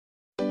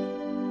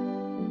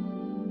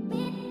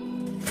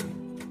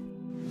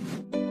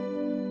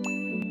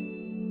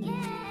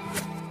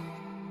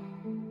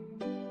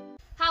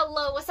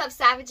what's up,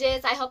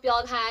 savages? I hope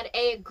y'all had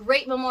a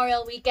great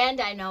Memorial weekend.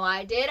 I know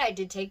I did. I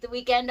did take the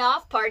weekend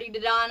off, partied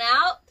it on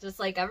out, just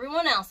like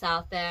everyone else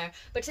out there.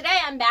 But today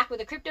I'm back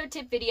with a crypto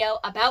tip video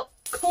about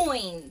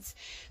coins.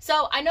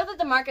 So I know that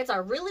the markets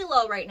are really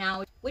low right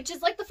now, which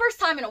is like the first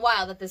time in a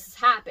while that this has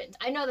happened.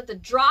 I know that the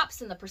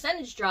drops and the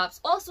percentage drops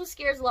also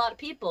scares a lot of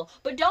people,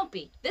 but don't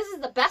be. This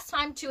is the best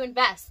time to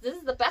invest. This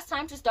is the best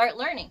time to start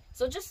learning.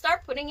 So just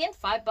start putting in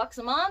 $5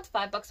 a month,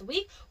 $5 a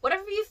week,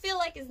 whatever you feel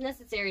like is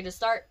necessary to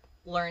start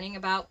learning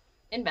about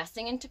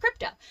investing into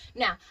crypto.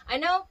 Now, I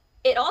know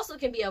it also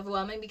can be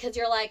overwhelming because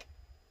you're like,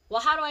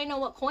 well, how do I know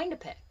what coin to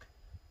pick?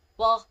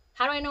 Well,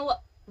 how do I know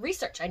what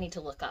research I need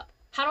to look up?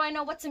 How do I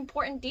know what's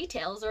important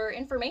details or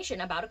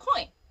information about a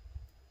coin?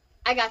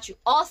 I got you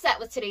all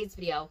set with today's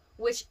video,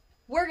 which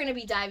we're going to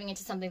be diving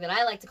into something that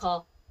I like to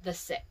call the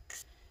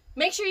six.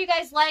 Make sure you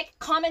guys like,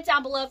 comment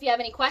down below if you have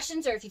any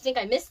questions or if you think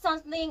I missed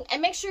something,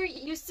 and make sure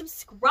you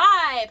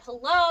subscribe.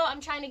 Hello,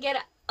 I'm trying to get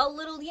a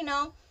little,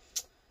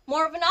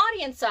 more of an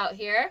audience out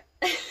here.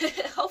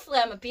 Hopefully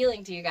I'm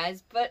appealing to you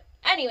guys, but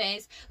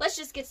anyways, let's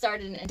just get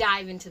started and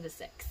dive into the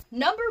six.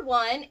 Number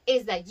one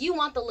is that you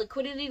want the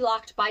liquidity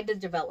locked by the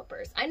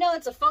developers. I know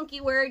it's a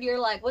funky word. You're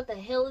like, what the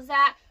hell is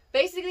that?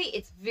 Basically,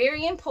 it's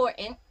very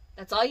important.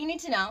 That's all you need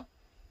to know.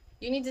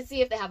 You need to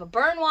see if they have a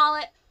burn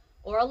wallet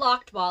or a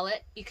locked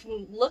wallet. You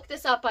can look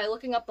this up by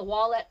looking up the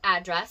wallet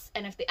address,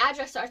 and if the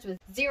address starts with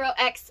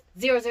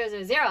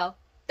 0x0000,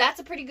 that's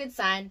a pretty good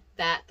sign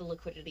that the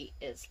liquidity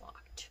is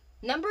locked.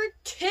 Number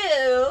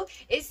two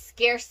is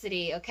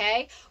scarcity,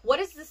 okay?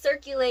 What is the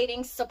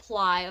circulating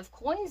supply of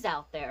coins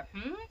out there?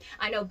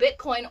 I know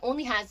Bitcoin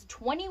only has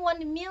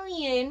 21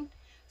 million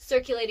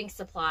circulating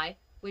supply,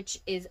 which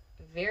is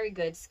very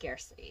good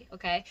scarcity,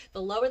 okay?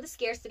 The lower the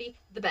scarcity,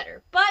 the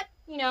better. But,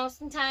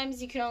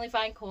 sometimes you can only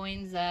find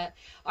coins that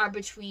are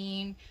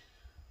between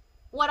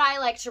what I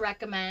like to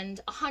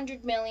recommend,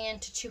 100 million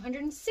to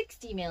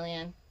 260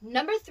 million.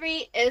 Number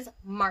three is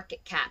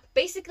market cap.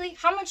 Basically,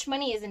 how much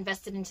money is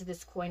invested into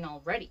this coin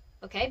already,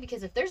 okay?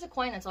 Because if there's a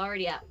coin that's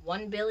already at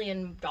 $1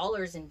 billion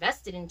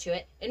invested into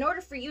it, in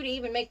order for you to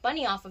even make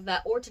money off of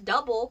that or to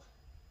double,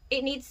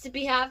 it needs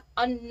to have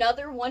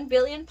another 1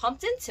 billion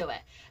pumped into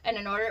it. And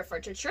in order for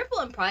it to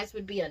triple in price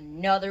would be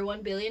another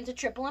 1 billion to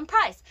triple in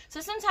price.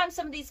 So sometimes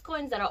some of these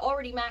coins that are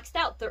already maxed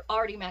out, they're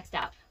already maxed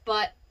out.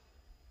 But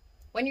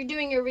when you're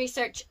doing your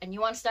research and you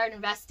want to start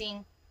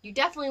investing, you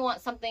definitely want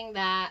something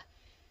that,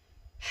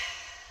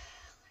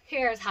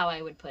 here's how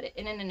I would put it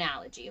in an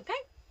analogy, okay?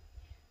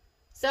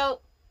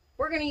 So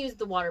we're going to use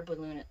the water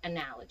balloon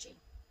analogy.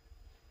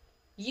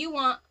 You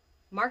want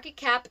market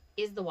cap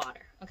is the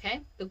water,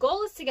 okay? The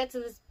goal is to get to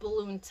this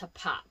balloon to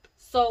pop.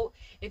 So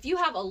if you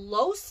have a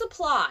low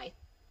supply,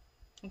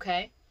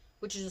 okay,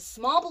 which is a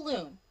small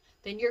balloon,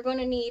 then you're going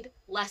to need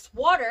less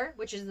water,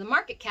 which is the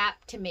market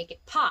cap, to make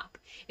it pop.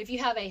 If you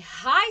have a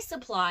high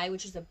supply,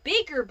 which is a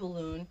bigger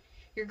balloon,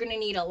 you're going to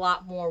need a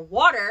lot more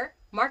water,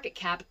 market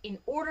cap, in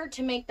order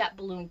to make that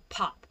balloon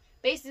pop.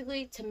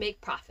 Basically, to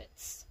make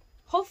profits.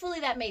 Hopefully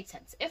that made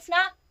sense. If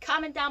not,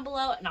 comment down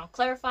below and I'll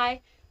clarify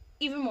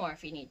even more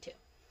if you need to.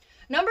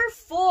 Number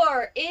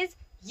four is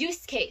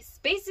use case.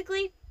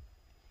 Basically,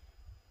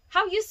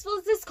 how useful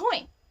is this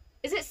coin?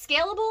 Is it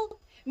scalable?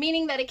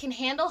 Meaning that it can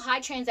handle high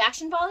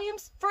transaction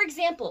volumes? For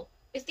example,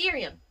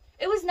 Ethereum.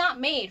 It was not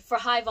made for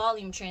high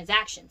volume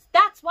transactions.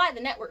 That's why the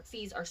network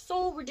fees are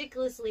so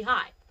ridiculously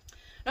high.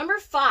 Number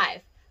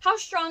five, how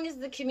strong is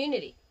the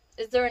community?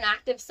 Is there an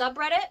active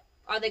subreddit?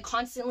 Are they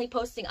constantly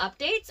posting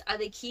updates? Are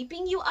they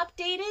keeping you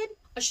updated?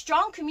 A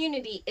strong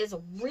community is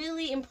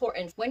really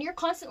important. When you're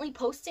constantly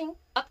posting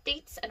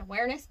updates and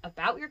awareness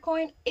about your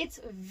coin,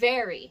 it's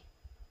very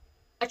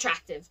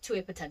attractive to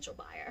a potential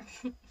buyer.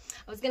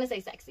 I was gonna say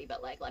sexy,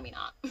 but let me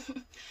not.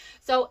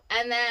 So,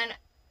 and then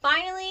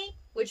finally,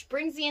 which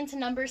brings me into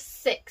number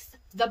six,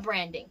 the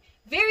branding.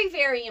 Very,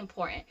 very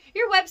important.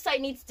 Your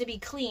website needs to be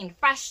clean,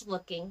 fresh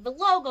looking. The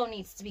logo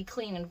needs to be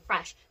clean and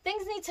fresh.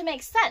 Things need to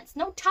make sense.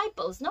 No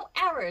typos, no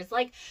errors.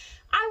 I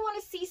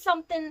want to see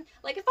something,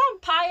 if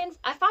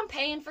I'm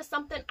paying for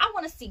something, I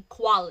want to see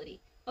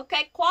quality.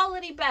 Okay,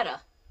 quality better.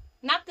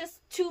 Not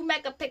this 2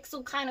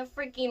 megapixel kind of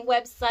freaking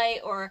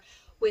website or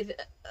with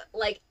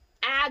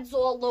ads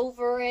all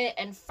over it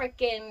and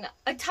freaking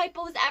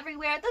typos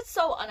everywhere. That's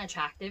so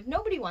unattractive.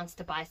 Nobody wants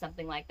to buy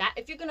something like that.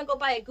 If you're gonna go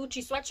buy a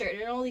Gucci sweatshirt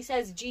and it only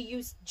says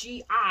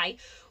G-U-G-I,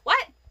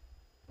 what?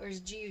 Or is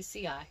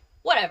G-U-C-I?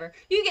 Whatever.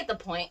 You get the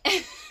point.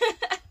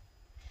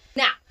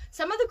 Now,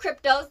 some of the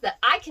cryptos that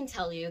I can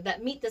tell you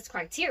that meet this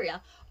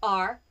criteria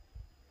are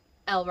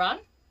Elron,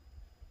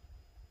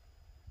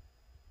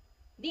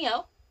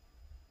 Neo,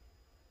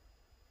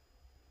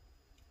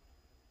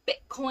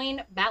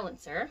 Bitcoin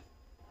Balancer,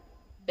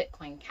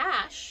 Bitcoin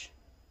Cash,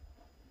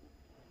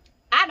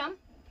 Atom,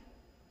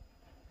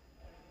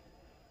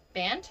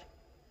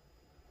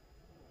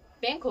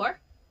 Bancor,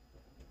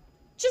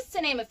 just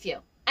to name a few.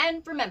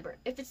 And remember,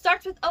 if it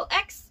starts with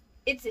OX,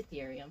 it's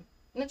Ethereum.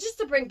 Now, just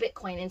to bring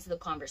Bitcoin into the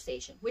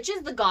conversation, which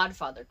is the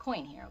godfather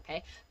coin here,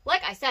 okay?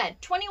 Like I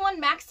said, 21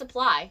 max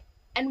supply,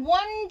 And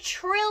 $1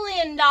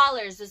 trillion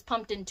is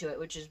pumped into it,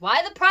 which is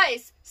why the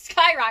price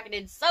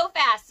skyrocketed so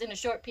fast in a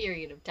short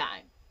period of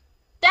time.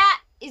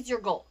 That is your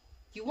goal.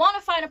 You want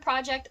to find a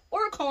project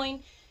or a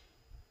coin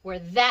where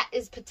that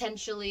is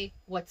potentially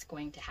what's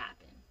going to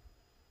happen.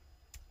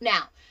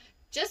 Now,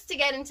 just to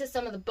get into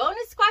some of the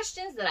bonus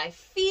questions that I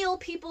feel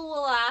people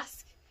will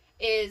ask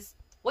is,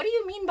 what do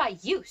you mean by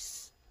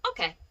use?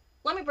 Okay,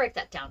 let me break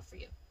that down for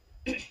you.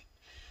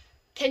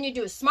 Can you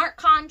do a smart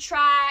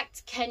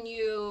contract? Can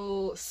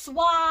you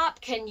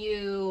swap? Can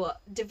you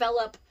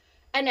develop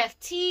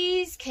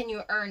NFTs? Can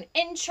you earn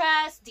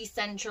interest?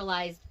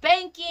 Decentralized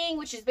banking,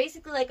 which is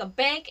basically like a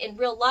bank in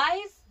real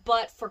life,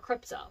 but for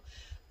crypto.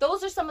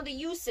 Those are some of the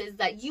uses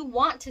that you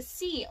want to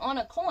see on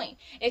a coin.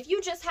 If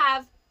you just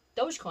have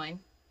Dogecoin,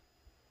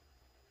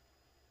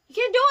 you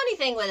can't do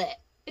anything with it.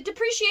 It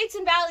depreciates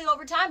in value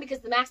over time because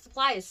the max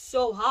supply is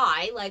so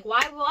high. Like,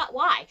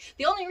 why?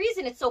 The only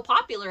reason it's so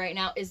popular right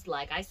now is,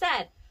 like I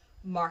said,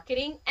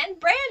 marketing and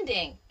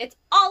branding. It's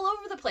all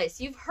over the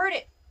place. You've heard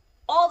it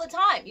all the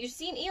time. You've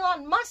seen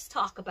Elon Musk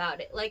talk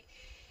about it. Like,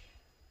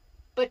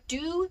 but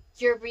do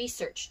your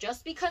research.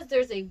 Just because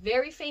there's a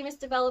very famous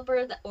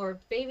developer that,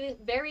 or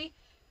very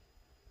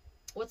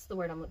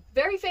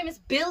famous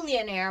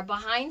billionaire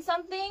behind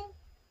something,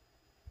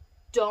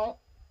 don't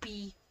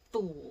be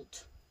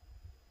fooled.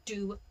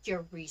 Do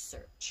your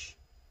research.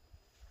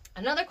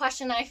 Another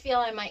question I feel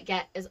I might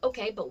get is,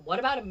 okay, but what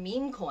about a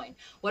meme coin?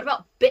 What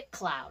about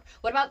BitCloud?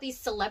 What about these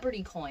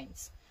celebrity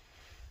coins?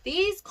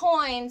 These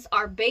coins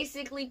are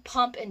basically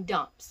pump and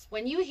dumps.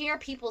 When you hear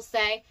people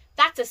say,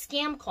 that's a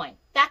scam coin,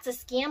 that's a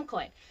scam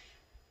coin,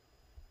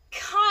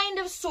 kind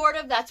of, sort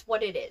of, that's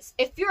what it is.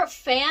 If you're a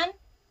fan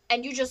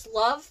and you just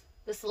love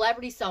the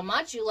celebrity so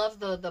much, you love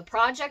the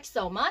project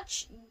so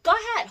much, go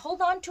ahead,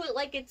 hold on to it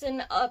like it's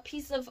in a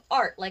piece of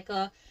art, like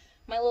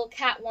my little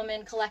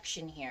Catwoman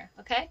collection here,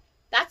 okay?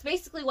 That's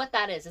basically what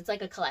that is. It's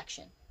like a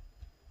collection.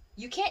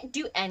 You can't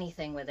do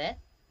anything with it.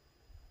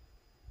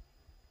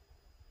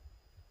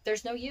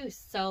 There's no use.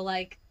 So,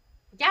 like,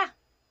 yeah,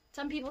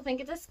 some people think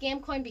it's a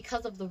scam coin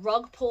because of the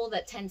rug pull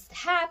that tends to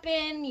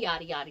happen,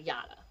 yada, yada,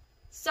 yada.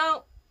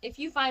 So, if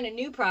you find a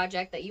new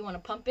project that you want to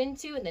pump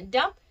into and then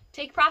dump,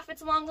 take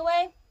profits along the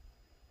way,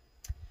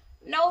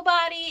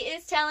 nobody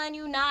is telling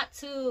you not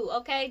to,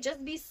 okay?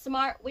 Just be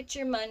smart with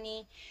your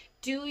money.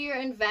 Do your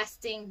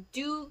investing.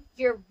 Do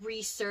your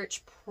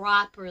research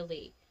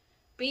properly.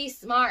 Be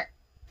smart.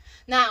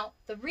 Now,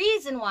 the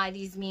reason why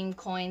these meme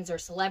coins or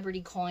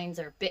celebrity coins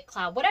or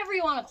BitCloud, whatever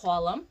you want to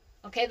call them,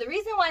 okay, the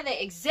reason why they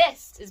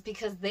exist is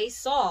because they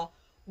saw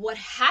what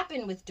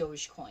happened with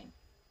Dogecoin.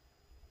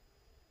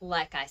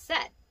 Like I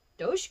said,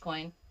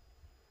 Dogecoin,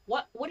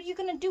 what are you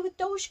going to do with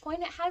Dogecoin?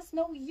 It has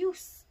no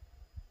use.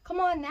 Come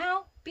on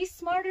now, be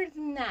smarter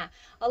than that.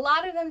 A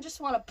lot of them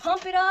just want to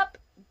pump it up,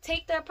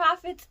 take their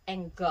profits,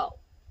 and go.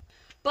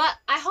 But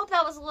I hope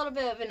that was a little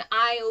bit of an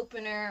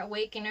eye-opener,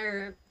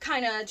 awakener,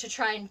 kind of to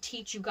try and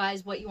teach you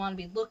guys what you want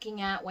to be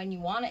looking at when you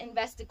want to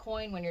invest a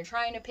coin, when you're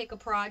trying to pick a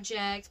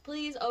project.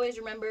 Please always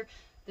remember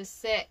the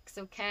 6,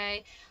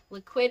 okay?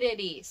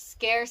 Liquidity,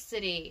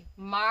 scarcity,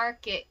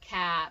 market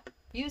cap,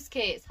 use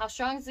case, how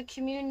strong is the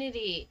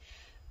community,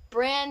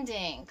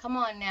 branding. Come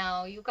on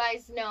now, you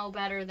guys know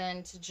better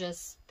than to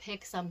just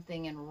pick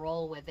something and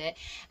roll with it.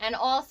 And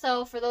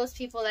also, for those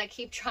people that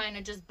keep trying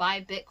to just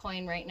buy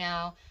Bitcoin right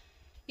now,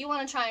 you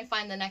want to try and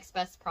find the next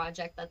best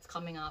project that's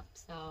coming up.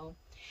 So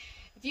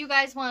if you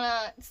guys want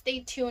to stay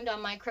tuned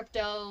on my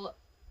crypto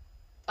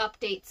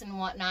updates and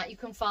whatnot, you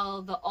can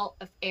follow the Alt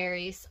of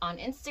Aries on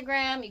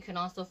Instagram. You can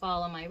also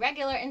follow my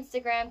regular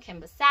Instagram,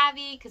 Kimba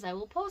Savvy, because I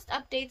will post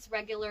updates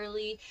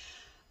regularly.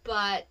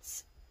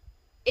 But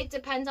it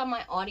depends on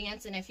my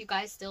audience and if you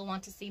guys still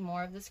want to see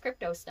more of this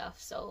crypto stuff.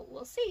 So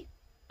we'll see.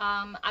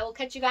 I will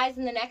catch you guys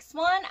in the next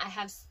one. I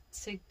have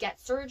to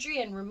get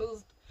surgery and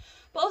remove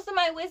both of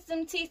my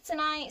wisdom teeth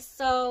tonight,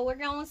 so we're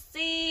gonna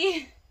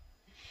see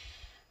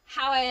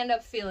how I end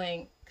up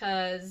feeling,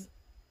 because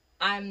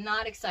I'm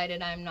not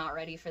excited. I'm not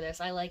ready for this.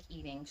 I like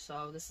eating,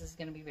 so this is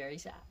gonna be very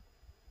sad.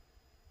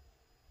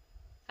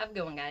 Have a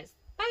good one, guys.